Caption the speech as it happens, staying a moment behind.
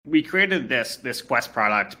We created this Quest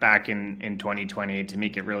product back in 2020 to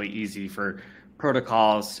make it really easy for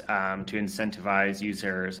protocols to incentivize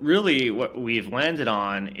users. Really, what we've landed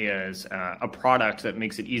on is a product that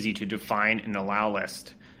makes it easy to define an allow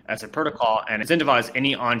list as a protocol and incentivize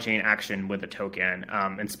any on-chain action with a token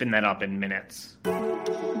and spin that up in minutes.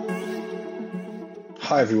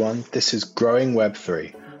 Hi everyone, this is Growing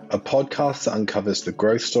Web3, a podcast that uncovers the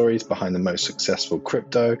growth stories behind the most successful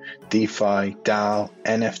crypto, DeFi, DAO,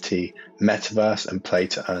 NFT, metaverse, and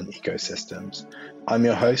play-to-earn ecosystems. I'm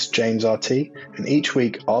your host, James RT, and each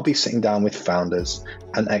week I'll be sitting down with founders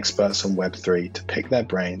and experts on Web3 to pick their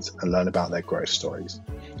brains and learn about their growth stories.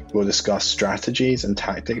 We'll discuss strategies and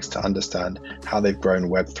tactics to understand how they've grown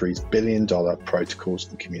Web3's billion-dollar protocols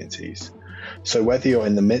and communities. So whether you're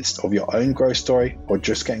in the midst of your own growth story or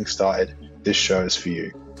just getting started, this show is for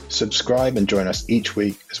you. Subscribe and join us each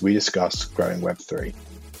week as we discuss Growing Web3.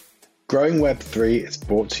 Growing Web3 is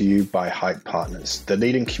brought to you by Hype Partners, the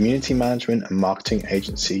leading community management and marketing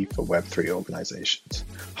agency for Web3 organizations.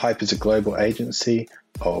 Hype is a global agency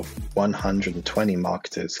of 120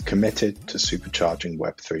 marketers committed to supercharging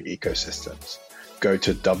Web3 ecosystems. Go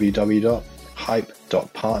to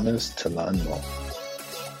www.hype.partners to learn more.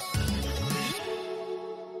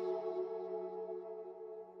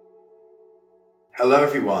 Hello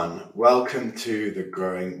everyone, welcome to the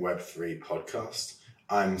Growing Web3 podcast.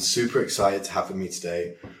 I'm super excited to have with me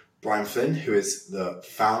today Brian Flynn, who is the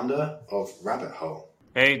founder of Rabbit Hole.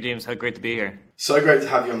 Hey James, how great to be here. So great to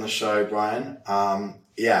have you on the show, Brian. I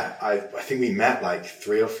think we met like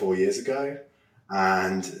 3 or 4 years ago,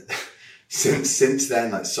 and since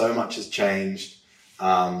then, so much has changed.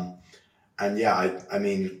 I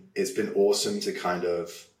mean, it's been awesome to kind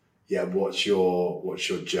of watch your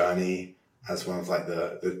journey as one of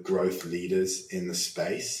the growth leaders in the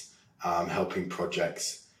space, helping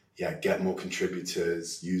projects get more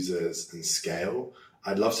contributors, users, and scale.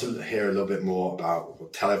 I'd love to hear a little bit more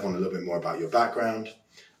tell everyone a little bit more about your background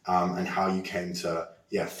and how you came to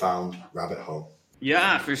found Rabbit Hole.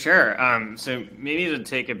 Yeah, for sure. So maybe to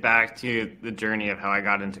take it back to the journey of how I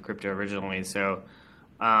got into crypto originally. So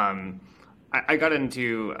I got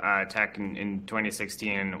into tech in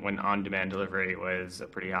 2016 when on-demand delivery was a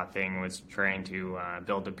pretty hot thing. I was trying to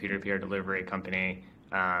build a peer-to-peer delivery company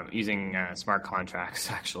using smart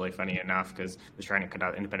contracts, actually, funny enough, because I was trying to cut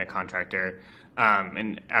out independent contractor.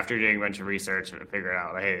 And after doing a bunch of research, I figured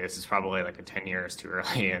out, hey, this is probably like 10 years too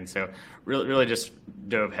early. And so really just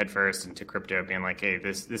dove headfirst into crypto, being like, hey,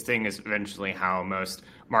 this thing is eventually how most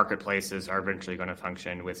marketplaces are eventually going to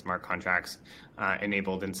function with smart contracts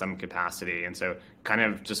enabled in some capacity. And so kind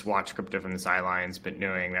of just watch crypto from the sidelines, but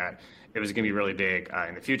knowing that it was going to be really big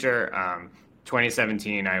in the future.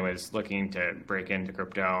 2017, I was looking to break into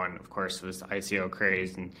crypto, and of course, it was the ICO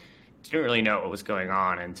craze, and didn't really know what was going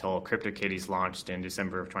on until CryptoKitties launched in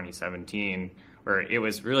December of 2017, where it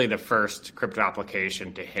was really the first crypto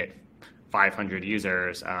application to hit 500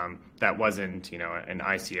 users that wasn't, an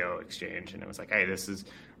ICO exchange. And it was like, hey, this is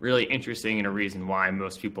really interesting and a reason why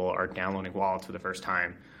most people are downloading wallets for the first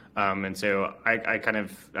time. And so I kind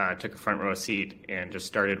of took a front row seat and just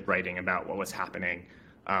started writing about what was happening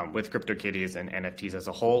with CryptoKitties and NFTs as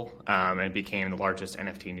a whole, and became the largest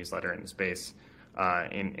NFT newsletter in the space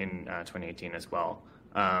in 2018 as well.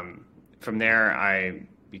 From there, I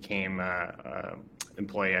became an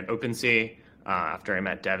employee at OpenSea after I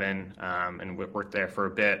met Devin and worked there for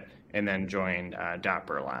a bit, and then joined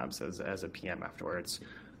Dapper Labs as a PM afterwards.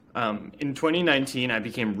 In 2019, I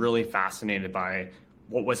became really fascinated by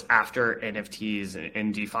what was after NFTs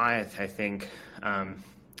and DeFi. I think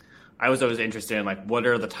I was always interested in what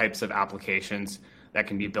are the types of applications that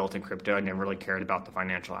can be built in crypto. I never really cared about the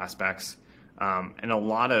financial aspects. And a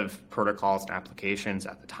lot of protocols and applications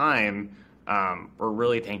at the time were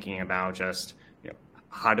really thinking about just,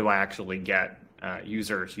 how do I actually get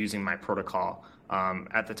users using my protocol?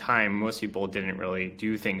 At the time, most people didn't really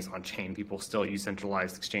do things on chain. People still use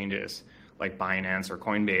centralized exchanges like Binance or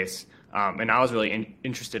Coinbase. And I was really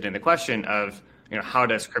interested in the question of, how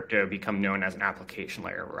does crypto become known as an application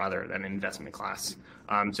layer rather than an investment class?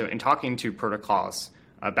 So in talking to protocols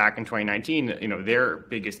back in 2019, their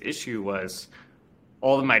biggest issue was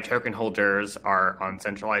all of my token holders are on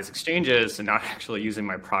centralized exchanges and not actually using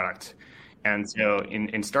my product. And so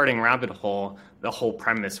in starting Rabbit Hole, the whole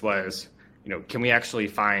premise was, can we actually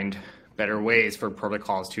find better ways for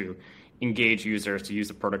protocols to engage users to use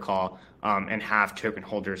the protocol and have token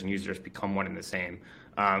holders and users become one and the same?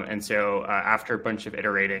 And so after a bunch of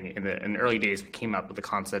iterating in the early days, we came up with the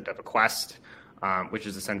concept of a quest, which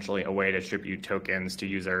is essentially a way to distribute tokens to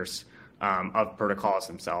users of protocols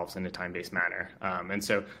themselves in a time-based manner. And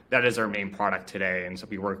so that is our main product today. And so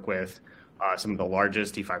we work with some of the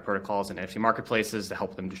largest DeFi protocols and NFT marketplaces to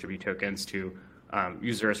help them distribute tokens to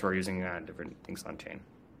users who are using different things on chain.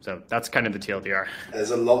 So that's kind of the TLDR. There's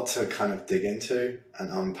a lot to kind of dig into and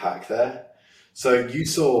unpack there. So you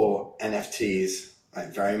saw NFTs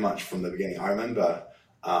like very much from the beginning. I remember,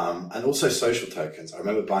 and also social tokens. I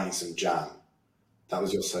remember buying some Jam. That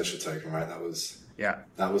was your social token, right? That was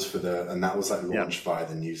for and that was like launched via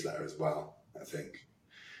the newsletter as well, I think.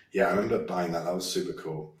 Yeah, I remember buying that. That was super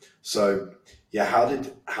cool. So yeah, how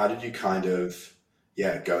did you kind of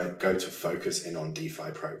go to focus in on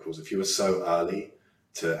DeFi protocols if you were so early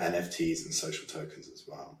to NFTs and social tokens as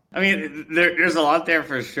well? I mean, there's a lot there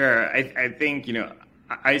for sure. I think,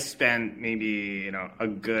 I spent maybe, a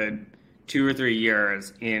good 2 or 3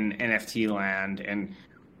 years in NFT land and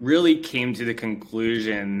really came to the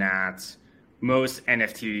conclusion that most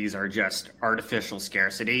NFTs are just artificial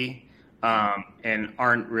scarcity and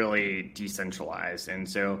aren't really decentralized. And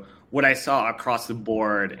so what I saw across the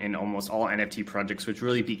board in almost all NFT projects, which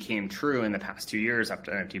really became true in the past 2 years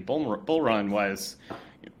after NFT bull run, was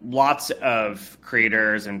lots of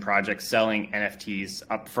creators and projects selling NFTs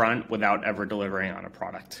upfront without ever delivering on a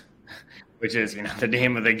product, which is, the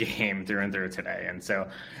name of the game through and through today. And so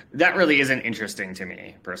that really isn't interesting to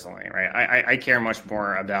me personally, right? I care much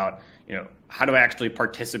more about, how do I actually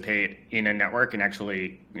participate in a network and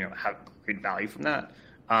actually, have great value from that.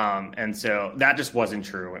 And so that just wasn't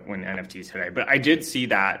true when NFTs today. But I did see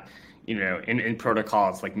that, in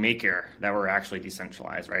protocols like Maker that were actually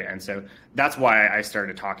decentralized, right? And so that's why I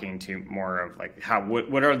started talking to more of like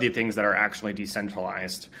what are the things that are actually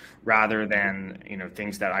decentralized rather than,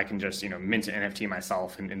 things that I can just, mint an NFT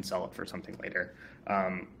myself and sell it for something later.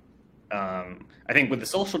 I think with the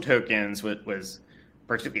social tokens was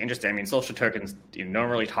particularly interesting. I mean, social tokens, no one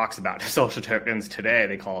really talks about social tokens today.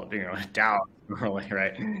 They call it, DAO, really,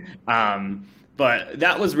 right? But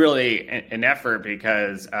that was really an effort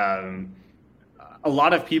because a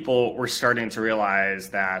lot of people were starting to realize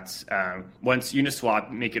that once Uniswap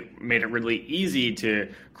made it really easy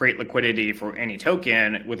to create liquidity for any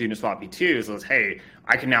token with Uniswap V2, so it's, hey,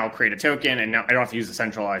 I can now create a token and now I don't have to use a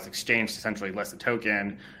centralized exchange to centrally list a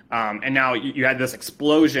token. And now you had this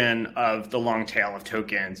explosion of the long tail of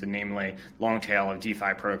tokens, and namely long tail of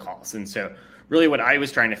DeFi protocols. And so really what I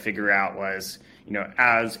was trying to figure out was,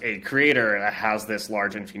 as a creator that has this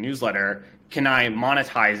large NFT newsletter, can I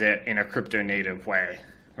monetize it in a crypto native way,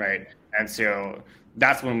 right? And so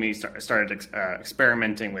that's when we started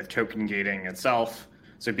experimenting with token gating itself.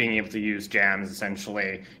 So being able to use jams,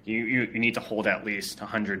 essentially, you need to hold at least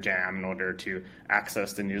 100 jam in order to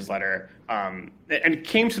access the newsletter. And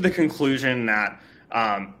came to the conclusion that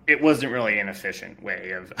it wasn't really an efficient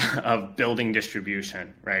way of building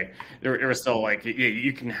distribution, right? There was still like,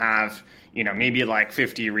 you can have, maybe like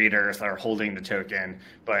 50 readers that are holding the token,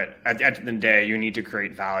 but at the end of the day, you need to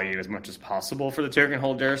create value as much as possible for the token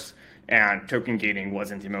holders, and token gating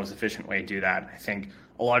wasn't the most efficient way to do that. I think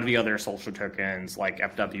a lot of the other social tokens like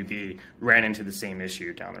FWB ran into the same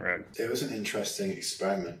issue down the road. It was an interesting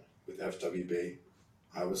experiment with FWB.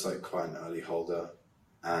 I was like quite an early holder,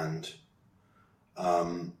 and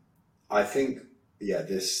I think,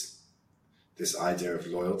 this idea of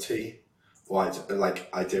loyalty, or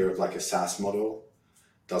idea of like a SaaS model,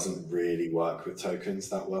 doesn't really work with tokens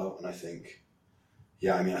that well. And I think,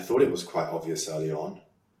 I thought it was quite obvious early on,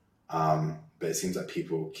 but it seems like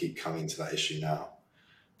people keep coming to that issue now.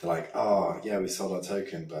 They're like, oh, we sold our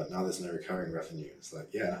token, but now there's no recurring revenue. It's like,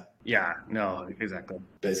 Yeah, no, exactly.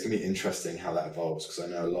 But it's going to be interesting how that evolves, because I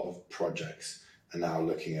know a lot of projects are now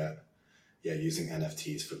looking at using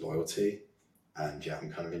NFTs for loyalty, and I'm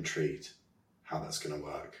kind of intrigued how that's going to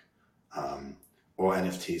work. Or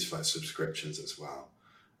NFTs for like subscriptions as well.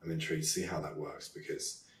 I'm intrigued to see how that works,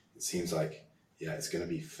 because it seems like it's going to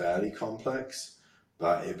be fairly complex,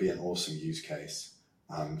 but it'd be an awesome use case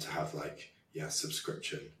to have like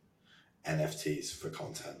subscription NFTs for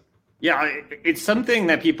content. Yeah, it's something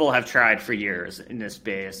that people have tried for years in this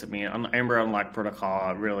space. I mean, Amber Unlock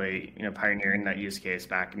Protocol really, pioneering that use case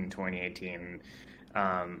back in 2018.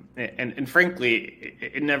 And frankly,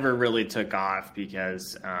 it never really took off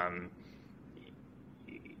because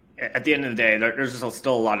at the end of the day, there's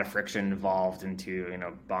still a lot of friction involved into,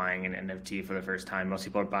 buying an NFT for the first time. Most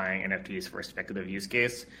people are buying NFTs for a speculative use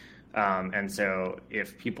case. And so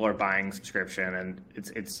if people are buying subscription and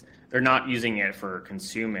they're not using it for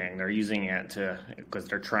consuming, they're using it because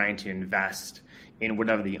they're trying to invest in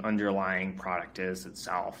whatever the underlying product is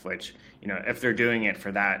itself, which, if they're doing it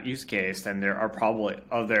for that use case, then there are probably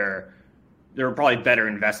other there are probably better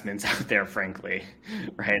investments out there, frankly,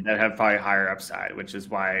 right? That have probably higher upside, which is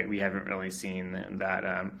why we haven't really seen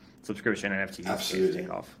that subscription NFT space take Absolutely.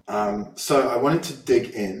 off. So I wanted to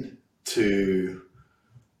dig in to,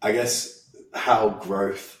 I guess, how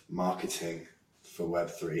growth marketing for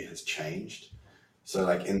Web3 has changed. So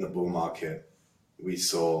like in the bull market, we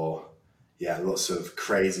saw, yeah, lots of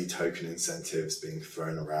crazy token incentives being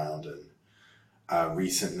thrown around. And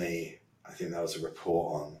recently, I think there was a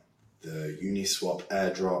report on the Uniswap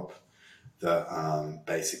airdrop that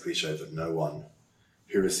basically showed that no one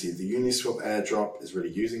who received the Uniswap airdrop is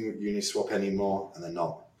really using Uniswap anymore, and they're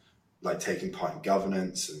not like taking part in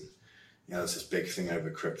governance. And there's this big thing over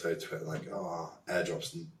crypto Twitter, like, oh,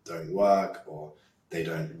 airdrops don't work, or they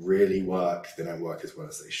don't really work. They don't work as well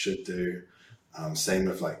as they should do. Same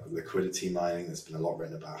with like liquidity mining. There's been a lot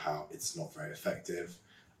written about how it's not very effective,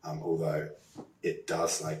 although it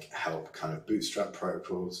does like help kind of bootstrap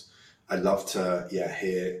protocols. I'd love to,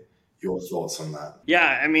 hear your thoughts on that.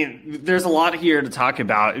 Yeah, I mean, there's a lot here to talk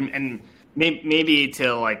about, and maybe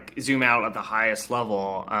to like zoom out at the highest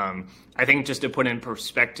level. I think just to put in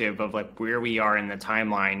perspective of like where we are in the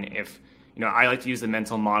timeline, if I like to use the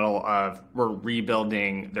mental model of we're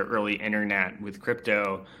rebuilding the early internet with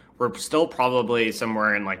crypto. We're still probably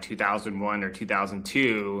somewhere in like 2001 or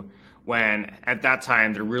 2002, when at that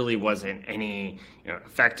time there really wasn't any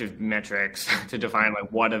effective metrics to define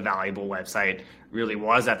like what a valuable website really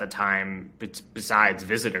was at the time, besides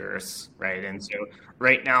visitors, right? And so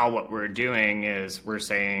right now what we're doing is we're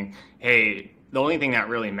saying, hey, the only thing that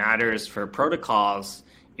really matters for protocols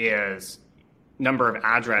is number of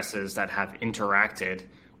addresses that have interacted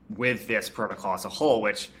with this protocol as a whole,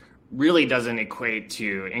 which really doesn't equate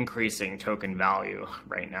to increasing token value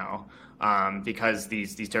right now, because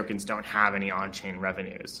these tokens don't have any on-chain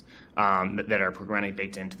revenues that are programmatically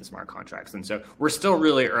baked into the smart contracts. And so we're still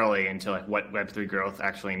really early into like what Web3 growth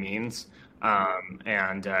actually means.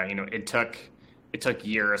 It took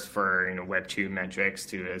years for Web2 metrics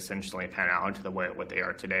to essentially pan out into the way what they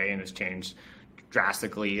are today, and it's changed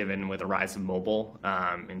drastically even with the rise of mobile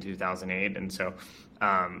in 2008. And so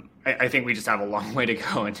I think we just have a long way to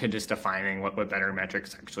go into just defining what better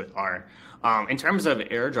metrics actually are. In terms of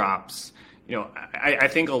airdrops, I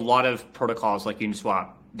think a lot of protocols like Uniswap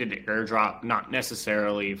did airdrop not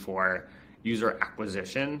necessarily for user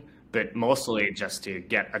acquisition, but mostly just to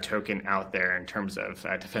get a token out there in terms of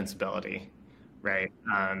defensibility, right?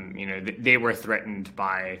 They were threatened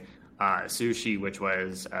by Sushi, which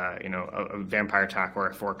was a vampire attack or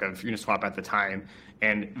a fork of Uniswap at the time,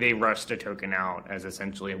 and they rushed a token out as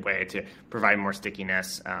essentially a way to provide more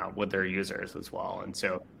stickiness with their users as well. And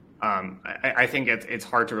so I think it's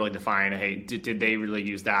hard to really define, hey, did they really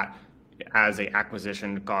use that as a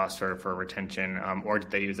acquisition cost for retention, or did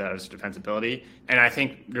they use that as defensibility? And I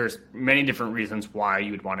think there's many different reasons why you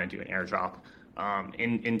would want to do an airdrop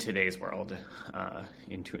in today's world,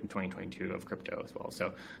 in 2022 of crypto as well.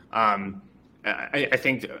 So I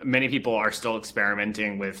think many people are still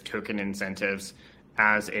experimenting with token incentives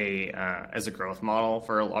as a growth model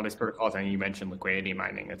for a lot of these protocols. And you mentioned liquidity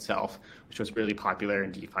mining itself, which was really popular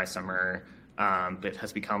in DeFi summer, but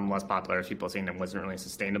has become less popular as people saying it wasn't really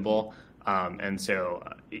sustainable. And so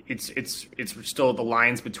it's still the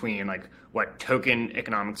lines between like what token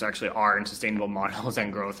economics actually are and sustainable models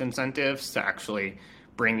and growth incentives to actually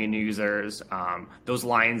bring in users. Those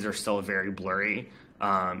lines are still very blurry.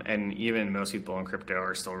 And even most people in crypto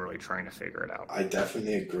are still really trying to figure it out. I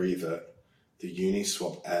definitely agree that the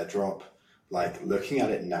Uniswap airdrop, like looking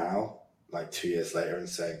at it now, like 2 years later and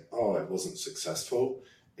saying, oh, it wasn't successful,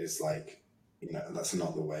 is like, that's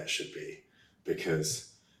not the way it should be.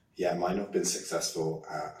 Because it might not have been successful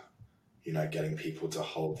at, getting people to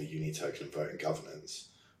hold the Uni token and vote in governance.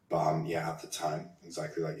 But at the time,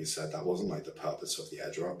 exactly like you said, that wasn't like the purpose of the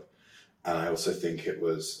airdrop. And I also think it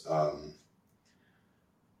was a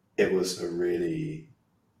really,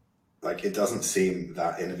 like, it doesn't seem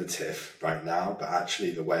that innovative right now, but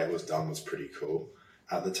actually the way it was done was pretty cool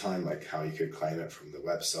at the time, like how you could claim it from the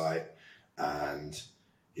website, and,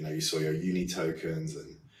 you saw your Uni tokens,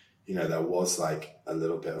 and, there was like a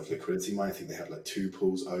little bit of liquidity mine. I think they had like 2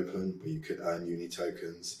 pools open where you could earn Uni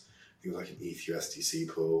tokens. I think it was like an ETH USDC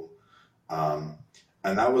pool. And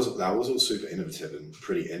that was all super innovative and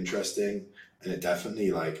pretty interesting. And it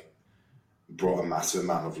definitely like brought a massive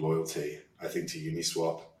amount of loyalty, I think, to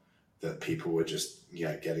Uniswap, that people were just,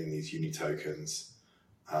 getting these Uni tokens.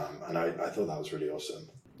 And I thought that was really awesome.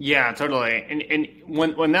 Yeah, totally. And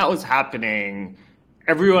when that was happening,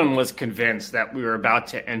 everyone was convinced that we were about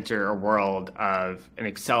to enter a world of an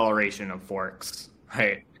acceleration of forks,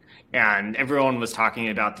 right? And everyone was talking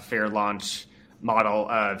about the fair launch model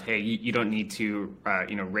of, hey, you don't need to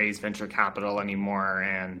raise venture capital anymore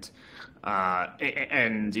and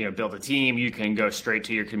build a team. You can go straight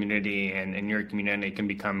to your community, and your community can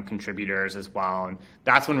become contributors as well. And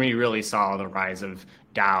that's when we really saw the rise of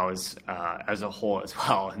DAOs as a whole as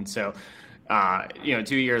well. And so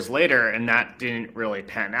 2 years later, and that didn't really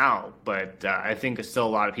pan out, but I think still a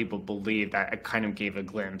lot of people believe that it kind of gave a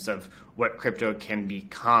glimpse of what crypto can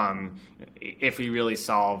become if we really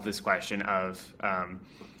solve this question of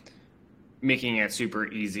making it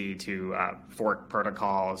super easy to fork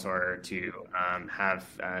protocols or to have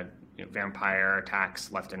vampire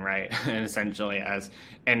attacks left and right, and essentially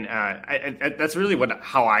that's really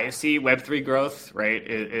how I see Web3 growth, right?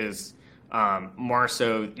 Is more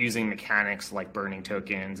so using mechanics like burning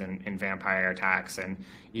tokens and vampire attacks, and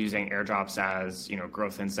using airdrops as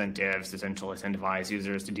growth incentives to essentially incentivize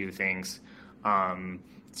users to do things.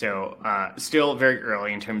 So still very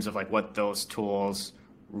early in terms of like what those tools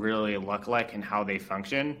really look like and how they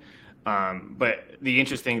function. But the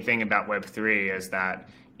interesting thing about Web3 is that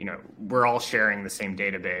we're all sharing the same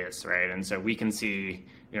database, right? And so we can see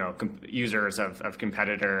users of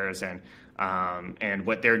competitors and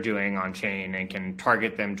what they're doing on chain, and can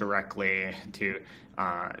target them directly to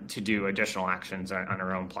do additional actions on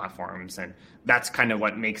our own platforms. And that's kind of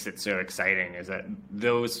what makes it so exciting, is that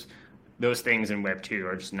those things in Web 2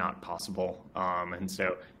 are just not possible. And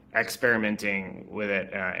so experimenting with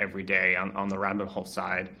it every day on the rabbit hole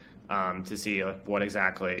side to see what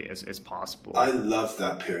exactly is possible. I love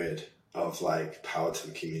that period of like power to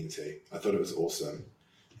the community. I thought it was awesome.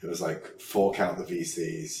 It was like fork out the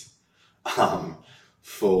VCs,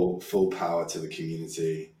 full power to the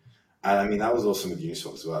community. And I mean, that was awesome with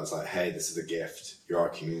Uniswap as well. It's like, hey, this is a gift. You're our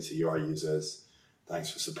community, you're our users. Thanks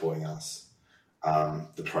for supporting us.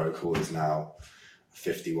 The protocol is now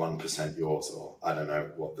 51% yours, or I don't know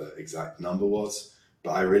what the exact number was,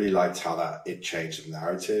 but I really liked how it changed the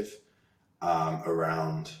narrative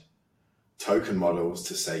around token models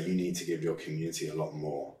to say you need to give your community a lot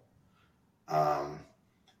more.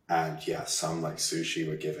 And yeah, some like Sushi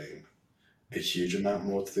were giving a huge amount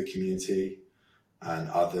more to the community, and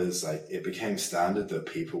others, like, it became standard that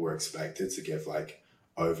people were expected to give like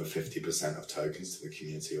over 50% of tokens to the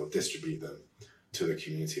community, or distribute them to the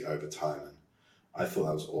community over time. And I thought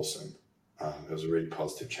that was awesome. It was a really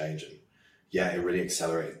positive change, and yeah, it really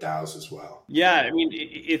accelerated DAOs as well. Yeah, I mean,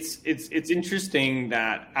 it's interesting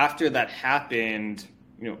that after that happened,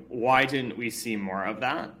 why didn't we see more of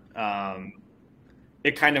that?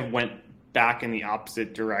 It kind of went back in the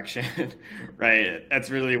opposite direction, right? That's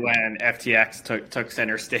really when FTX took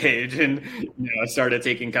center stage and started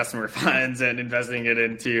taking customer funds and investing it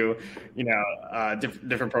into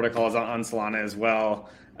different protocols on Solana as well.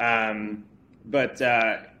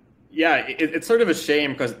 Yeah, it's sort of a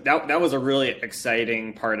shame, because that was a really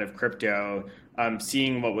exciting part of crypto,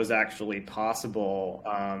 seeing what was actually possible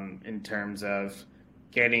in terms of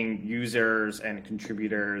getting users and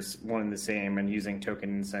contributors one and the same, and using token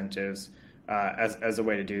incentives as a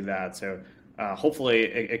way to do that. So hopefully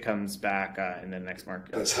it comes back in the next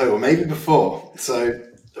market. Let's hope, or maybe before. So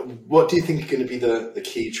what do you think are going to be the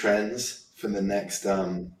key trends for the next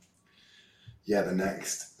the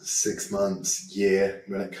next 6 months, year,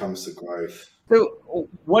 when it comes to growth? So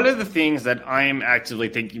one of the things that I'm actively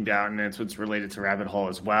thinking about, and it's what's related to Rabbit Hole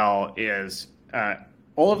as well, is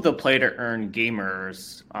all of the play-to-earn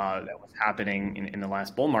gamers that was happening in the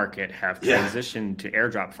last bull market have transitioned to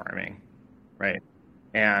airdrop farming, right?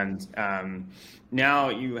 And now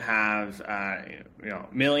you have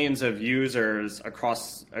millions of users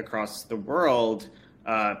across the world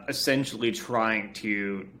essentially trying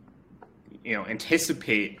to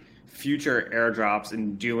anticipate future airdrops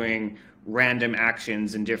and doing random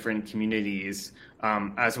actions in different communities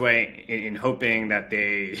as a way in hoping that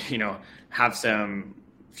they have some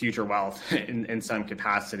future wealth in some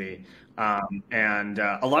capacity. And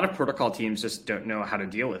a lot of protocol teams just don't know how to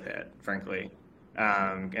deal with it, frankly.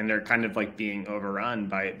 And they're kind of like being overrun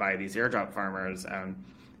by these airdrop farmers.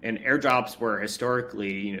 And airdrops were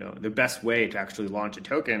historically, the best way to actually launch a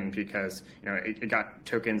token, because it got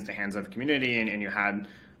tokens in the hands of the community, and you had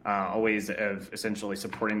a ways of essentially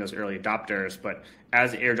supporting those early adopters. But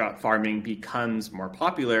as airdrop farming becomes more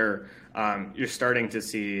popular, you're starting to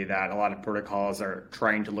see that a lot of protocols are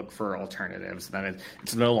trying to look for alternatives. That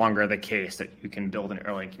it's no longer the case that you can build an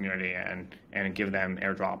early community and give them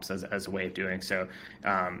airdrops as a way of doing so.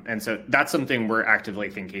 And so that's something we're actively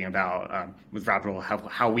thinking about with Rabbit Hole,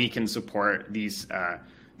 how we can support these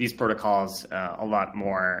protocols a lot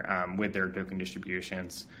more with their token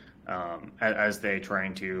distributions as they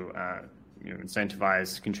trying to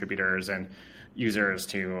incentivize contributors and users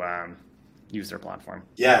to use their platform.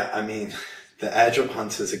 Yeah, I mean, the airdrop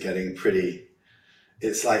hunters are getting pretty.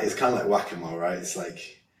 It's kind of like whack-a-mole, right? It's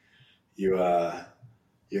like you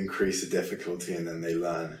increase the difficulty, and then they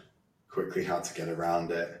learn quickly how to get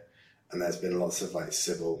around it. And there's been lots of like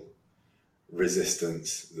civil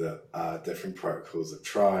resistance that different protocols have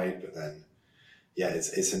tried, but then yeah,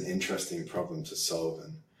 it's an interesting problem to solve.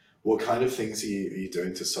 And what kind of things are you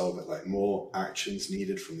doing to solve it? Like more actions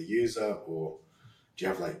needed from the user, or do you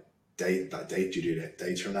have like data? Do you do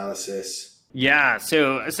data analysis? Yeah,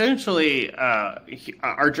 so essentially,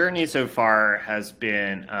 our journey so far has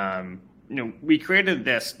been, we created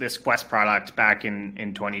this Quest product back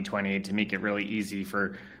in 2020 to make it really easy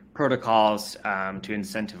for protocols to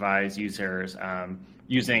incentivize users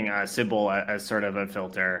using Sybil as sort of a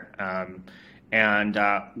filter. And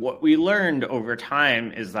what we learned over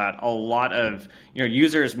time is that a lot of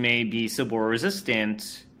users may be Sybil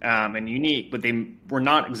resistant and unique, but they were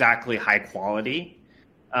not exactly high quality.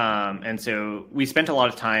 And so we spent a lot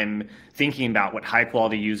of time thinking about what high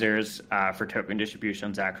quality users for token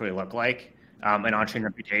distributions actually look like and on-chain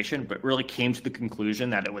reputation, but really came to the conclusion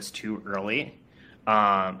that it was too early.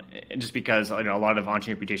 Just because a lot of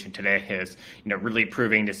on-chain reputation today is really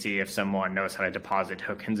proving to see if someone knows how to deposit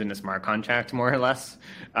tokens in a smart contract, more or less,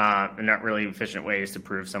 and not really efficient ways to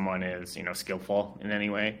prove someone is skillful in any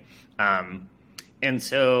way. And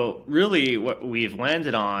so really what we've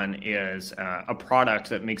landed on is a product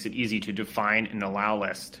that makes it easy to define an allow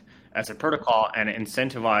list as a protocol and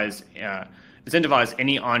incentivize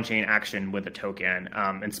any on-chain action with a token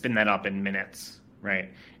and spin that up in minutes,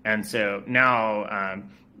 right? And so now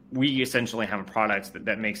we essentially have a product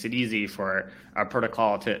that makes it easy for a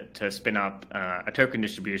protocol to spin up a token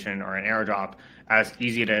distribution or an airdrop as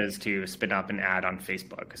easy it is to spin up an ad on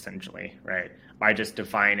Facebook, essentially, right? By just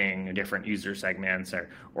defining different user segments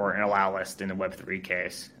or an allow list in the Web3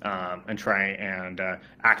 case and try and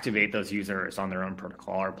activate those users on their own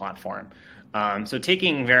protocol or platform. So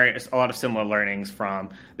taking a lot of similar learnings from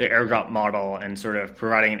the airdrop model and sort of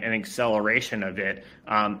providing an acceleration of it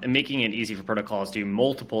and making it easy for protocols to do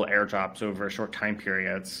multiple airdrops over short time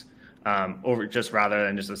periods over just rather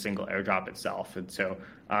than just a single airdrop itself. And so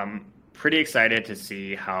pretty excited to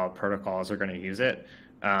see how protocols are going to use it.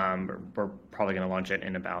 We're probably going to launch it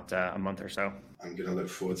in about a month or so. I'm going to look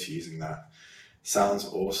forward to using that. Sounds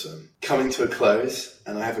awesome. Coming to a close,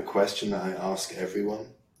 and I have a question that I ask everyone.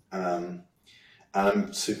 And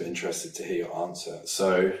I'm super interested to hear your answer.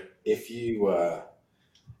 So if you were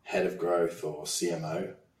head of growth or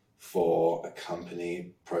CMO for a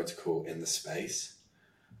company protocol in the space,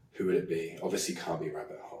 who would it be? Obviously can't be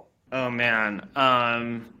Rabbit Hole. Oh man.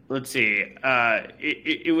 Let's see.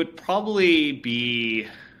 It would probably be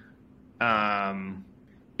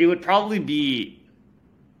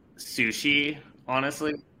sushi,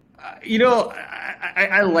 honestly.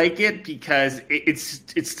 I like it because it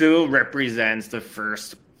still represents the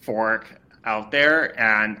first fork out there,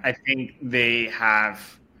 and I think they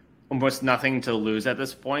have almost nothing to lose at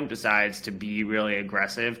this point besides to be really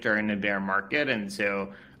aggressive during the bear market, and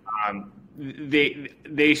so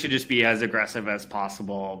they should just be as aggressive as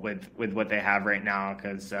possible with what they have right now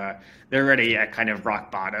because they're already at kind of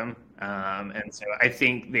rock bottom, and so I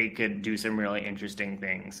think they could do some really interesting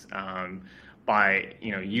things. By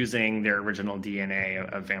using their original DNA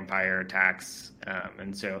of vampire attacks,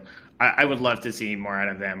 and so I would love to see more out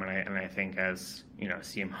of them, and I think as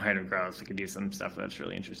CMO head of growth, we could do some stuff that's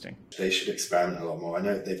really interesting. They should experiment a lot more. I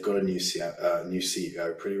know they've got a new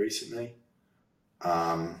CEO pretty recently,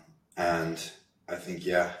 and I think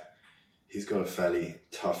he's got a fairly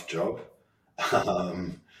tough job,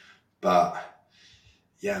 but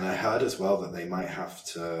yeah, and I heard as well that they might have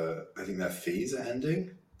to. I think their fees are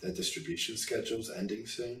ending. Their distribution schedule's ending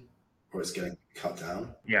soon, or it's getting cut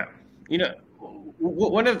down. Yeah.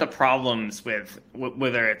 One of the problems with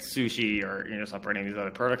whether it's sushi or operating these other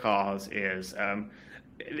protocols is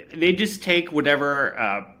they just take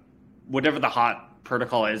whatever the hot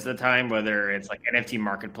protocol is at the time, whether it's like NFT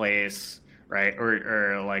marketplace, right,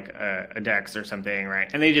 or like a DEX or something, right,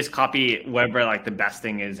 and they just copy whatever like the best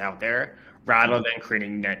thing is out there rather than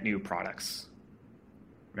creating net new products,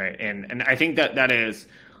 right? And I think that is.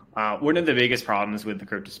 One of the biggest problems with the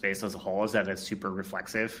crypto space as a whole is that it's super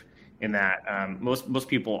reflexive in that most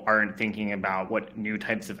people aren't thinking about what new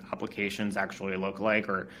types of applications actually look like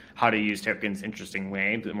or how to use tokens in an interesting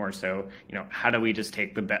way, but more so, how do we just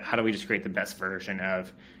create the best version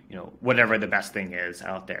of, whatever the best thing is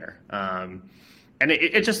out there. And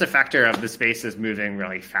it's just a factor of the space is moving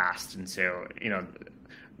really fast. And so,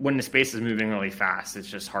 when the space is moving really fast, it's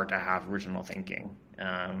just hard to have original thinking.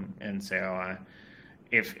 And so,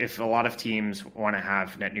 if a lot of teams want to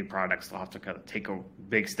have net new products, they'll have to kind of take a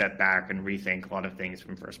big step back and rethink a lot of things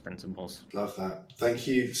from first principles. Love that. Thank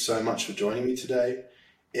you so much for joining me today.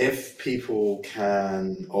 If people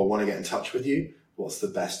can or want to get in touch with you, what's the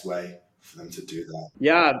best way for them to do that?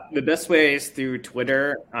 Yeah, the best way is through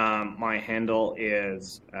Twitter. My handle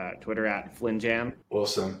is Twitter @FlynnJam.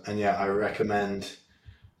 Awesome. And yeah, I recommend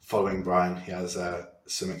following Brian. He has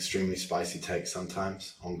some extremely spicy takes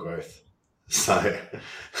sometimes on growth. So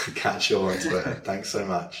catch you all on Twitter. Thanks so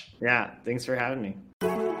much. Yeah, thanks for having me.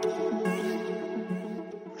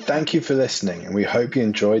 Thank you for listening, and we hope you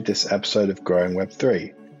enjoyed this episode of Growing Web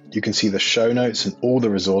 3. You can see the show notes and all the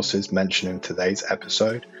resources mentioned in today's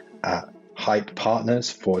episode at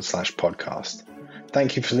hypepartners/podcast.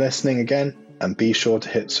 Thank you for listening again, and be sure to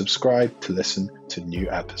hit subscribe to listen to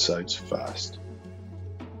new episodes first.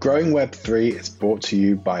 Growing Web 3 is brought to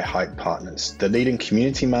you by Hype Partners, the leading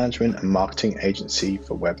community management and marketing agency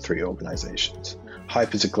for Web3 organizations.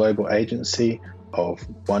 Hype is a global agency of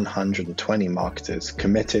 120 marketers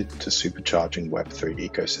committed to supercharging Web3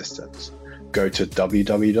 ecosystems. Go to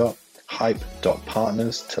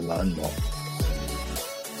www.hype.partners to learn more.